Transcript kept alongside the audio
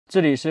这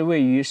里是位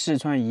于四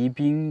川宜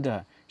宾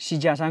的夕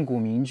佳山古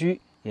民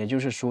居，也就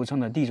是俗称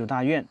的地主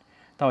大院，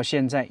到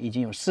现在已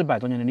经有400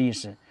多年的历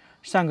史。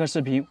上个视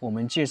频我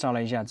们介绍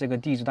了一下这个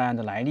地主大院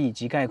的来历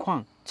及概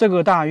况。这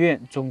个大院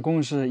总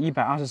共是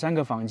123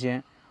个房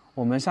间，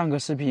我们上个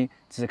视频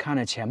只看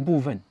了前部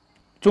分。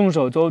众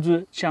所周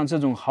知，像这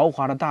种豪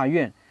华的大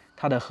院，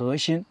它的核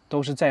心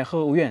都是在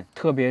后院，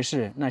特别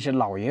是那些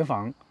老爷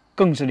房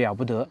更是了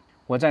不得。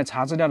我在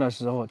查资料的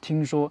时候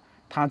听说，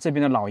它这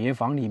边的老爷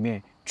房里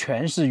面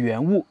全是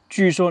原物，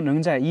据说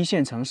能在1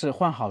线城市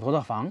换好多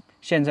的房。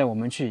现在我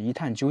们去一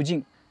探究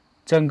竟。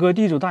整个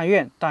地主大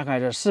院大概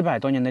是400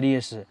多年的历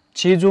史，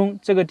其中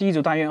这个地主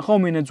大院后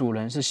面的主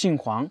人是姓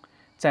黄，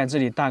在这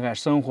里大概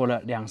生活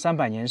了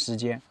200-300年时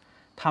间。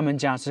他们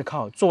家是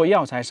靠做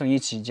药材生意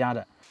起家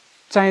的。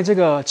在这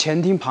个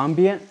前厅旁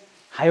边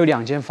还有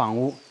2间房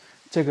屋，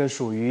这个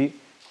属于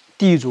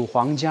地主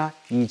黄家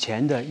以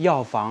前的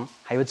药房，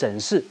还有诊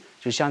室，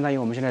就相当于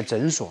我们现在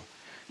诊所。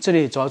这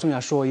里着重要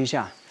说一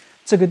下，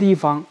这个地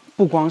方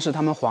不光是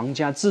他们黄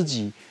家自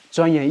己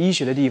钻研医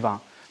学的地方，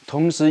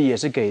同时也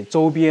是给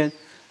周边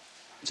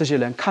这些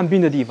人看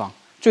病的地方。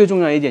最重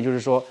要一点就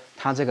是说，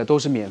它这个都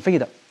是免费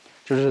的，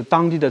就是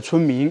当地的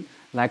村民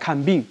来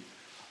看病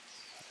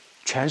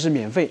全是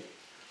免费。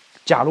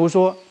假如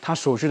说他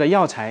所需的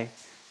药材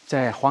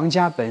在黄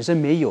家本身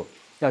没有，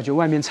要去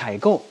外面采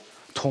购，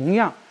同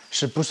样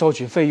是不收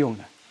取费用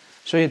的。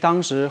所以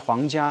当时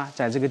黄家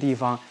在这个地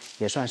方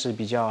也算是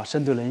比较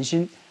深得人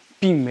心，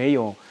并没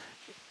有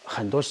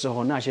很多时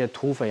候那些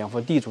土匪啊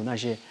或地主那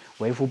些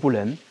为富不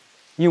仁。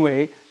因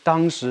为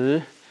当时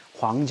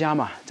黄家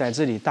嘛，在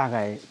这里大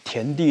概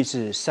田地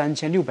是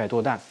3600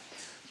多担，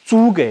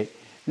租给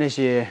那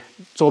些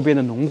周边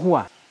的农户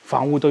啊，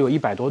房屋都有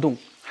100多栋，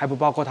还不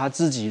包括他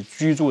自己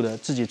居住的、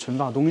自己存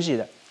放东西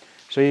的。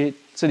所以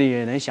这里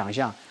也能想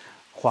象，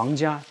黄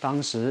家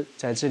当时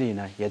在这里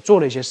呢也做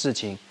了一些事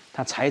情，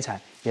他财产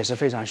也是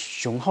非常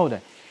雄厚的。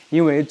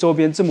因为周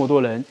边这么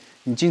多人，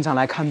你经常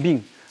来看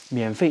病，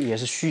免费也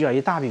是需要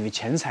一大笔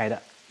钱财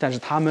的，但是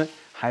他们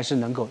还是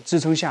能够支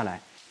撑下来。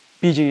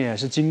毕竟也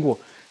是经过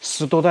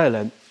10多代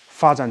人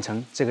发展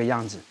成这个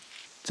样子。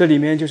这里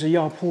面就是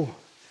药铺，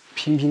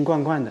瓶瓶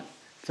罐罐的，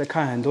再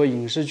看很多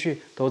影视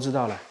剧都知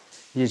道了，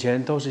以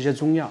前都是一些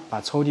中药，把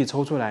抽屉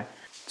抽出来。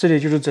这里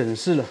就是诊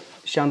室了，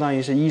相当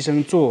于是医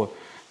生坐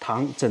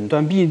堂诊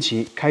断病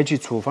情、开具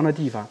处方的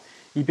地方，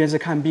一边是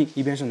看病，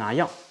一边是拿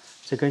药，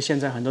这跟现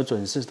在很多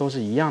诊室都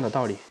是一样的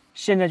道理。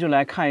现在就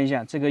来看一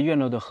下这个院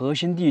落的核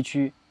心地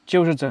区，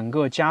就是整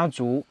个家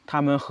族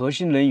他们核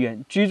心人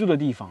员居住的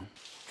地方。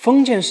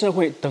封建社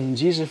会等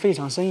级是非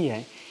常森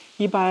严，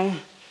一般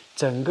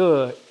整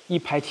个一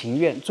排庭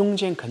院中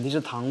间肯定是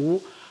堂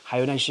屋，还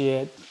有那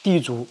些地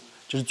主，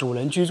就是主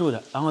人居住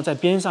的，然后在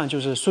边上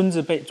就是孙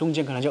子辈，中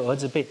间可能就儿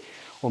子辈。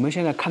我们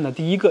现在看的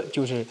第一个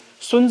就是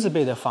孙子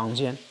辈的房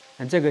间，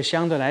这个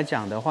相对来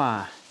讲的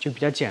话就比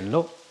较简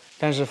陋，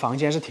但是房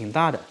间是挺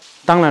大的。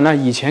当然了，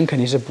以前肯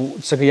定是不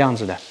这个样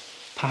子的，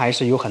它还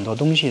是有很多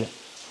东西的。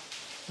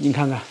你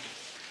看看，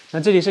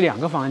那这里是2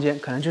个房间，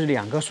可能就是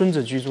2个孙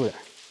子居住的。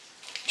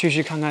继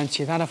续看看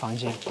其他的房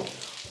间。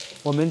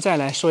我们再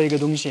来说一个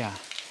东西啊，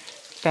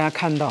大家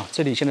看到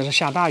这里现在是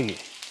下大雨，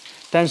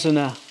但是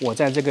呢，我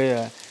在这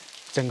个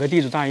整个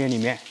地主大院里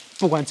面，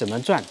不管怎么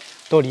转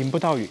都淋不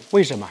到雨。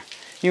为什么？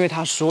因为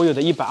它所有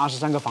的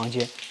123个房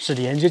间是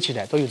连接起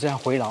来，都有这样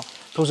回廊，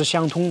都是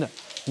相通的。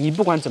你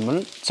不管怎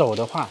么走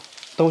的话，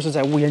都是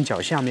在屋檐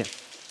角下面。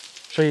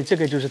所以这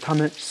个就是他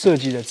们设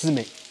计的之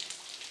美，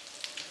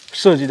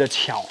设计的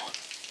巧。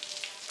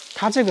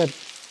它这个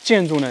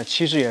建筑呢，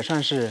其实也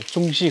算是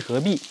中西合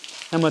璧。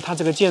那么它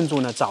这个建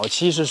筑呢，早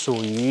期是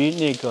属于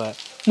那个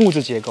木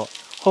质结构，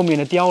后面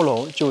的碉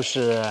楼就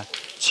是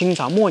清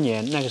朝末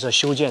年那个时候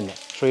修建的，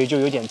所以就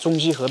有点中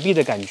西合璧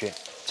的感觉。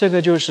这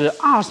个就是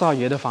2少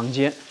爷的房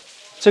间，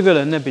这个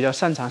人呢比较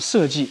擅长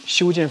设计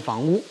修建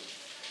房屋。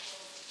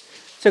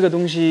这个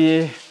东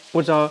西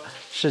不知道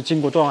是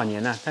经过多少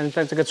年了，但是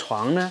在这个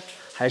床呢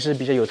还是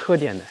比较有特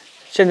点的。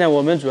现在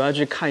我们主要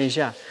去看一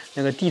下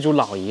那个地主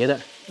老爷的，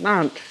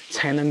那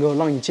才能够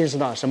让你见识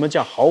到什么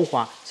叫豪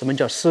华，什么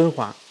叫奢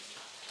华。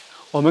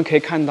我们可以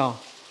看到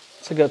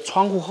这个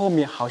窗户后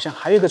面好像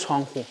还有一个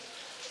窗户，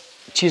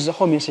其实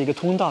后面是一个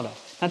通道的。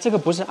那这个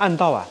不是暗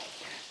道啊，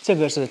这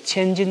个是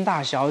千金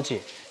大小姐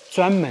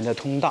专门的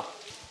通道，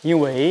因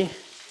为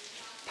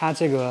她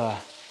这个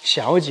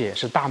小姐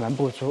是大门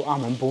不出二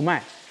门不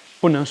迈，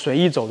不能随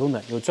意走动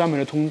的，有专门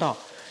的通道。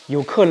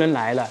有客人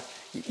来了，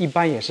一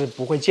般也是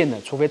不会见的，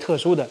除非特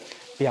殊的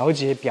表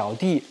姐、表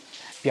弟、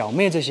表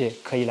妹这些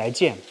可以来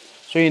见。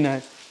所以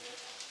呢，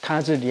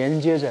它是连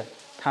接着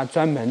它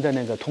专门的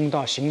那个通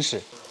道行驶。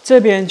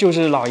这边就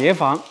是老爷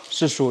房，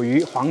是属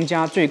于皇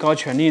家最高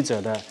权力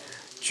者的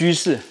居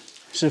室，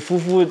是夫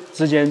妇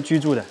之间居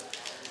住的。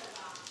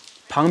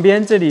旁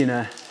边这里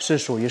呢是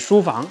属于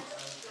书房，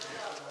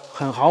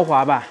很豪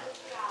华吧？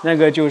那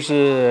个就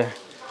是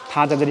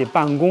他在这里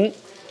办公，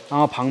然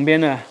后旁边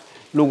呢，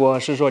如果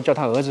是说叫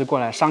他儿子过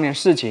来商量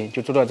事情，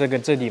就坐到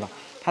这地方。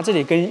他这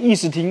里跟议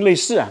事厅类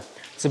似啊，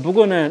只不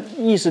过呢，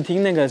议事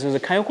厅那个就是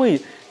开会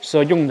是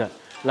要用的。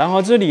然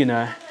后这里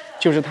呢，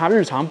就是他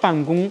日常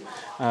办公、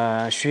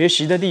学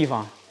习的地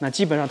方。那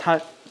基本上他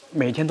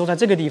每天都在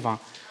这个地方。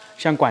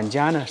像管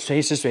家呢，随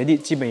时随地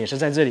基本也是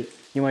在这里，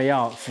因为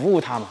要服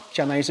务他嘛，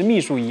相当于是秘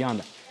书一样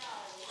的，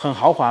很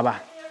豪华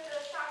吧。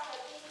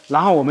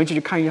然后我们就去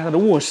看一下他的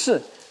卧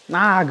室，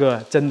那个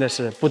真的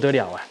是不得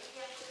了啊！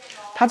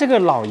他这个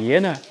老爷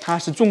呢，他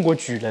是中国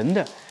举人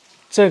的，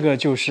这个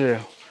就是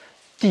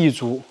地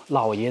主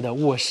老爷的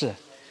卧室，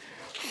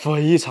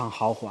非常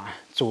豪华。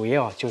主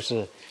要就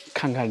是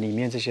看看里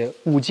面这些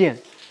物件，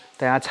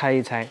大家猜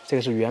一猜，这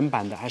个是原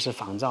版的还是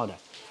仿造的？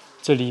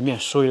这里面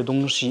所有的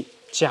东西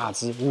价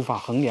值无法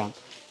衡量，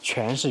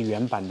全是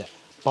原版的，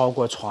包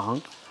括床，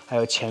还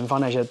有前方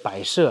那些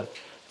摆设，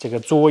这个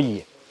桌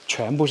椅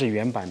全部是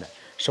原版的。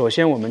首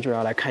先我们就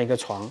要来看一个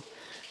床，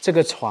这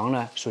个床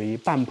呢属于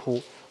半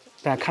铺，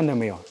大家看到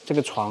没有？这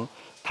个床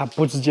它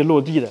不直接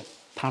落地的，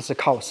它是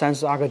靠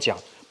32个角，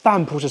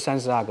半铺是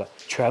32个，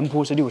全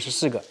铺是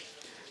64个，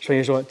所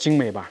以说精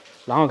美吧。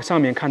然后上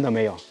面看到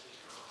没有？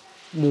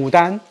牡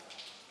丹，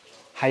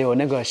还有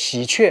那个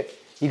喜鹊，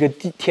一个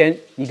地天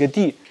一个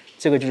地，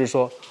这个就是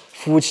说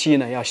夫妻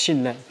呢要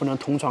信任，不能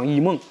同床异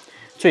梦。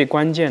最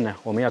关键呢，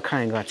我们要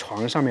看一个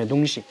床上面的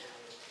东西，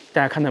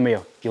大家看到没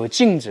有？有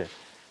镜子。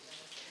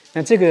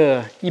那这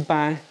个一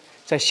般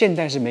在现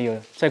代是没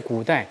有，在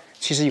古代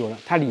其实有了。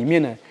它里面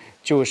呢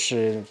就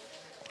是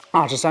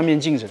23面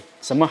镜子，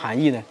什么含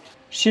义呢？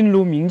心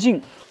如明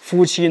镜，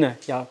夫妻呢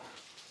要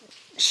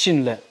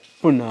信任，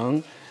不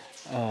能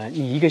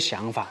你一个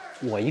想法，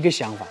我一个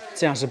想法，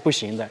这样是不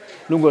行的。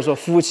如果说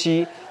夫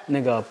妻那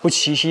个不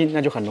齐心，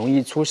那就很容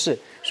易出事。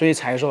所以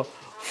才说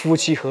夫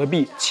妻何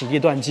必其利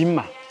断金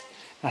嘛。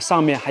那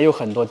上面还有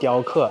很多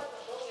雕刻，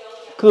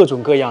各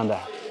种各样的。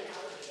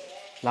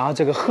然后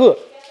这个鹤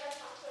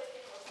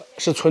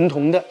是纯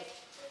铜的，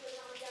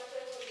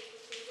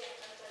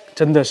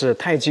真的是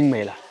太精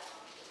美了。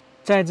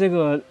在这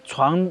个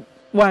床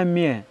外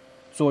面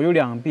左右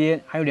两边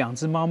还有2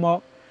只猫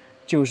猫，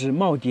就是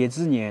耄耋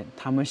之年，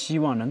他们希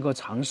望能够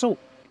长寿。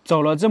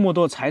走了这么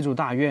多财主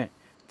大院，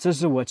这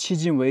是我迄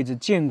今为止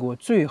见过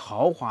最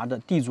豪华的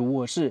地主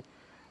卧室，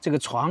这个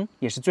床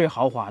也是最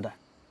豪华的，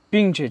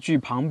并且据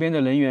旁边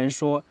的人员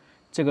说，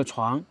这个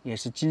床也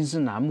是金丝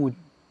楠木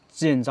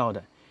建造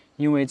的，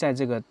因为在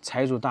这个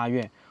财主大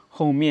院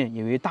后面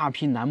有一大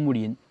批楠木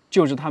林，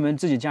就是他们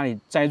自己家里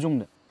栽种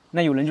的。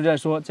那有人就在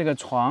说，这个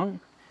床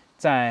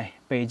在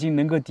北京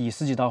能够抵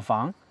10几套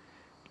房，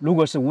如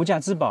果是无价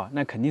之宝，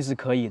那肯定是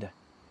可以的，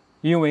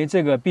因为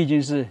这个毕竟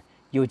是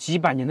有几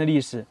百年的历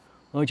史，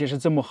而且是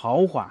这么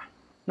豪华。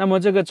那么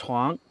这个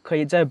床可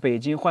以在北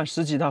京换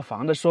10几套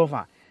房的说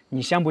法，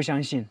你相不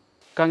相信？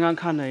刚刚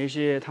看了一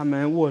些他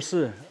们卧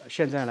室，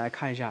现在来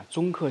看一下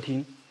中客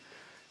厅。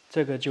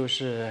这个就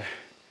是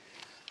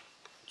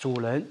主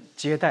人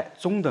接待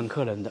中等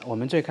客人的。我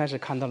们最开始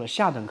看到了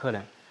下等客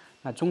人，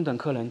那中等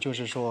客人就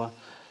是说，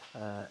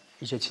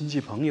一些亲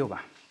戚朋友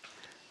吧。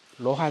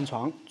罗汉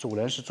床，主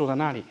人是坐在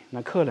那里，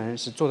那客人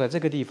是坐在这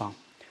个地方。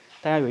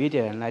大家有一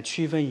点来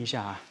区分一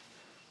下啊，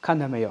看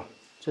到没有？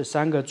这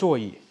3个座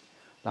椅，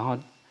然后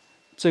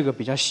这个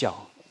比较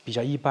小，比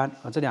较一般，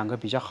这2个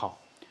比较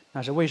好。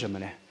那是为什么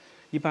呢？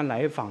一般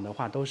来访的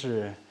话都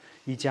是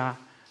一家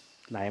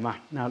来嘛。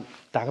那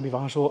打个比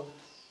方说，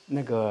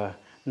那个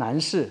男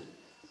士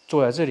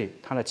坐在这里，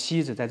他的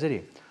妻子在这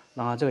里，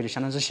然后这个就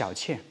相当是小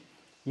妾。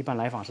一般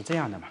来访是这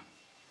样的嘛。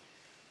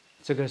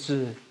这个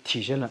是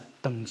体现了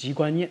等级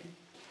观念。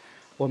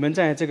我们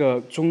在这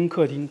个中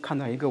客厅看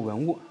到一个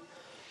文物，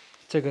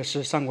这个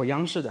是上过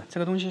央视的，这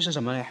个东西是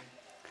什么呢？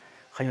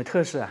很有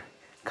特色啊，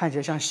看起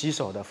来像洗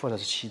手的或者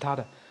是其他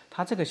的。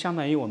它这个相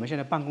当于我们现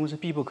在办公室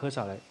必不可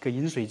少的一个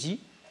饮水机，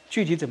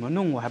具体怎么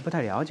弄我还不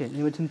太了解，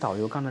因为听导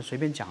游刚才随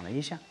便讲了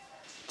一下。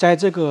在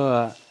这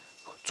个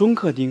中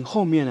客厅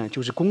后面呢，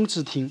就是公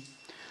制厅。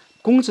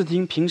公制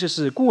厅平时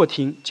是过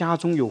厅，家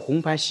中有红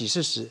牌喜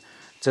事时，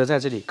则在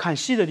这里看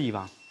戏的地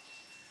方。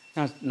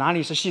那哪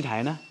里是戏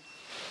台呢？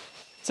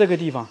这个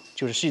地方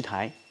就是戏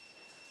台。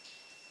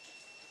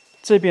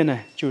这边呢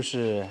就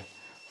是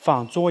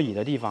放桌椅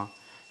的地方，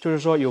就是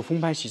说有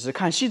红牌喜事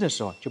看戏的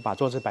时候，就把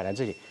桌子摆在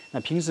这里。那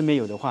平时没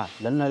有的话，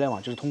人来人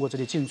往就是通过这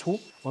里进出。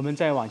我们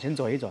再往前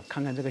走一走，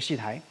看看这个戏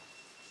台。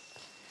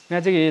那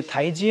这个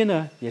台阶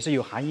呢也是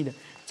有含义的，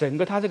整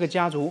个他这个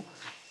家族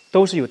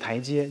都是有台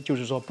阶，就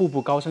是说步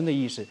步高升的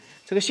意思。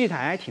这个戏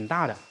台还挺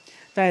大的，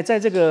在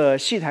这个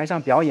戏台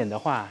上表演的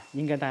话，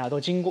应该大家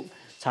都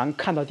常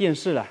看到电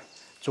视了，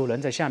主人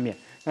在下面。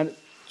那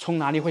从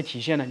哪里会体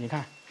现呢？你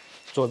看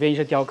左边一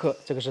些雕刻，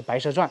这个是《白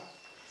蛇传》，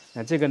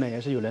那这个呢也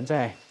是有人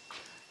在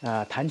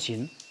弹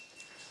琴。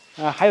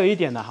还有一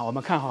点呢，我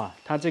们看哈，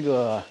它这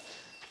个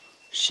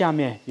下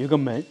面有一个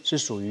门是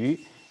属于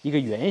一个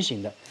圆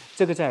形的，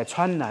这个在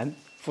川南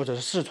或者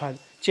是四川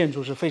建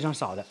筑是非常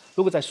少的。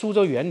如果在苏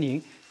州园林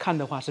看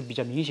的话是比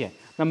较明显。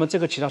那么这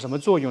个起到什么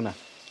作用呢？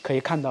可以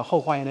看到后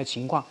花园的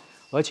情况，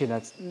而且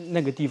呢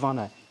那个地方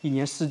呢一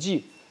年四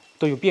季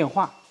都有变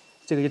化，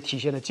这个就体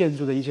现了建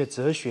筑的一些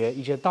哲学、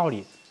一些道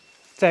理。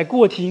在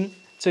过厅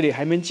这里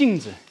还有面镜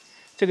子，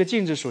这个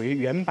镜子属于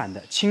原版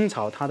的，清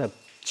朝它的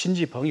亲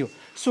戚朋友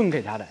送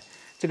给他的。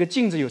这个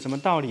镜子有什么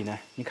道理呢？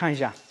你看一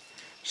下，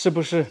是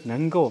不是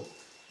能够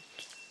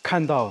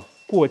看到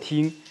过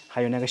厅，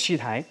还有那个戏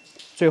台，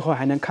最后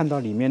还能看到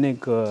里面那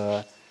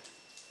个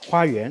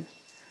花园，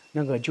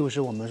那个就是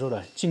我们说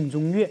的镜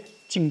中月、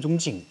镜中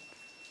景，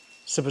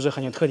是不是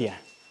很有特点？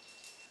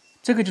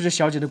这个就是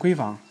小姐的闺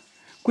房，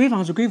闺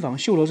房是闺房，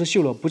绣楼是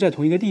绣楼，不在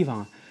同一个地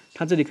方。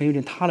它这里可能有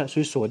点塌了，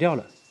所以锁掉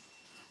了。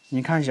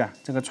你看一下，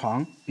这个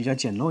床比较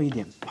简陋一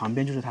点，旁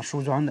边就是她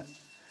梳妆的。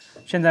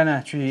现在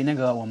呢，去那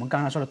个我们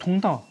刚才说的通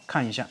道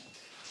看一下，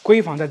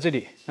闺房在这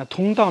里，那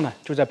通道呢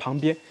就在旁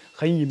边，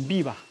很隐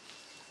蔽吧，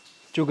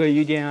就跟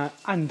有点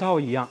暗道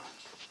一样。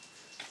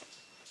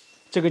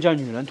这个叫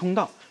女人通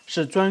道，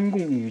是专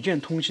供女眷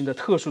通行的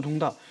特殊通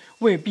道，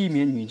为避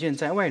免女眷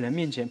在外人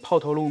面前抛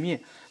头露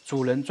面，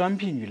主人专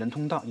辟女人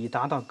通道，以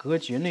达到隔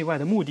绝内外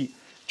的目的。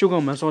就跟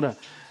我们说的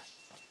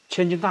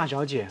千金大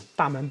小姐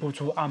大门不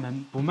出二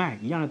门不迈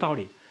一样的道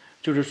理，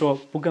就是说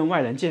不跟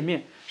外人见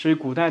面。所以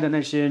古代的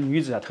那些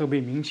女子啊，特别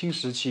明清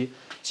时期，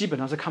基本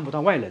上是看不到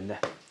外人的。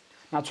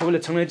那除了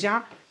成了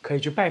家可以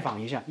去拜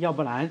访一下，要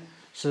不然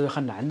是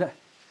很难的。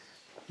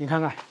你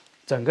看看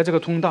整个这个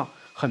通道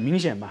很明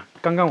显吧？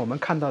刚刚我们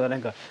看到的那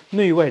个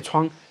内外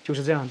窗就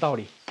是这样的道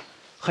理，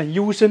很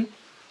幽深。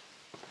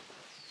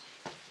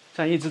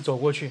这样一直走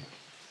过去，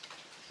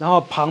然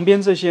后旁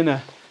边这些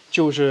呢，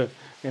就是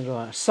那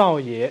个少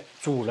爷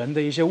主人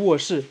的一些卧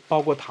室，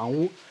包括堂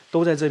屋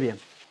都在这边。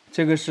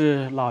这个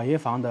是老爷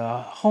房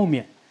的后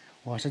面，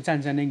我是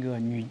站在那个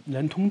女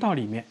人通道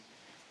里面，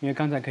因为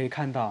刚才可以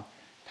看到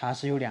它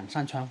是有2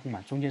扇窗户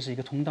嘛，中间是一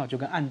个通道，就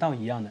跟暗道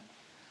一样的。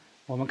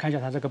我们看一下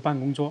它这个办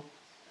公桌，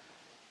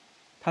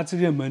它这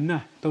个门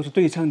呢都是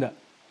对称的，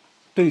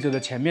对着的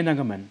前面那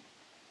个门。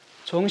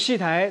从戏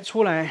台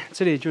出来，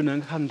这里就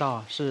能看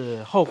到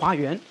是后花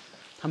园，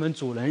他们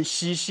主人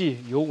嬉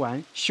戏游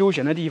玩休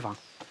闲的地方。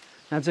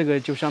那这个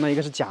就相当于一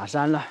个是假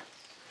山了，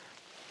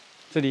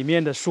这里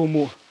面的树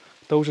木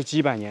都是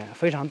几百年，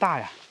非常大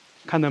呀。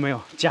看到没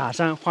有？假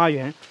山花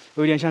园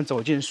有点像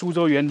走进苏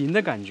州园林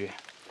的感觉。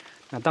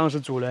那当时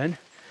主人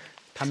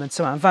他们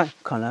吃完饭，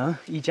可能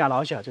一家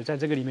老小就在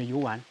这个里面游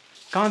玩。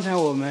刚才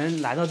我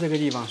们来到这个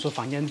地方说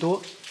房间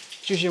多，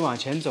继续往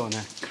前走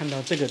呢，看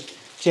到这个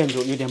建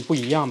筑有点不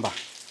一样吧？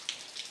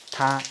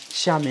它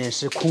下面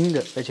是空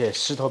的，而且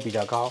石头比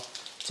较高，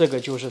这个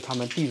就是他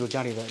们地主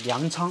家里的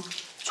粮仓，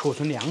储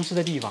存粮食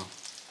的地方。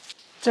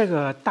这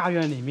个大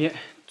院里面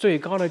最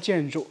高的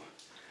建筑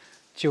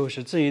就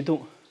是这一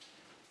栋，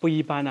不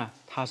一般呢，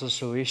它是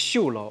属于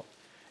绣楼，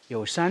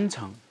有3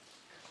层，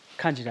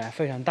看起来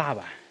非常大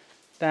吧？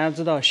大家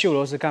知道绣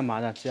楼是干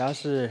嘛的？只要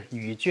是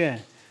女眷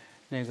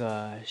那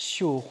个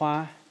绣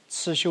花、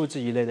刺绣这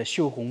一类的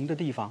绣红的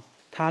地方，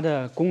它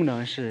的功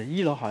能是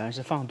1楼好像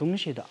是放东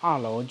西的，2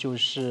楼就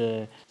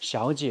是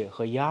小姐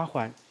和丫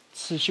鬟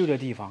刺绣的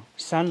地方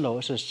，3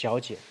楼是小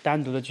姐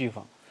单独的居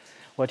房。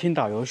我听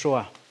导游说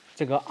啊，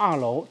这个2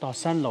楼到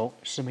3楼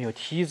是没有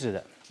梯子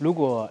的。如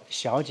果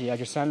小姐要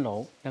去3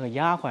楼，那个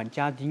丫鬟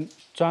家丁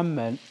专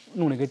门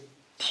弄了一个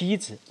梯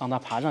子让她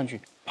爬上去，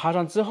爬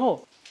上之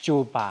后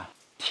就把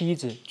梯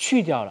子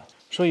去掉了。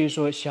所以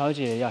说小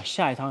姐要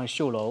下一趟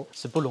绣楼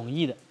是不容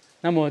易的。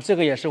那么这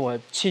个也是我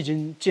迄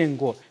今见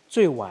过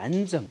最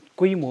完整、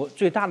规模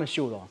最大的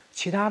绣楼。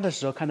其他的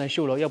时候看到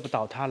绣楼，要不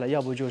倒塌了，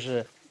要不就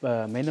是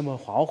没那么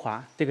豪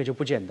华，这个就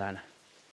不简单了。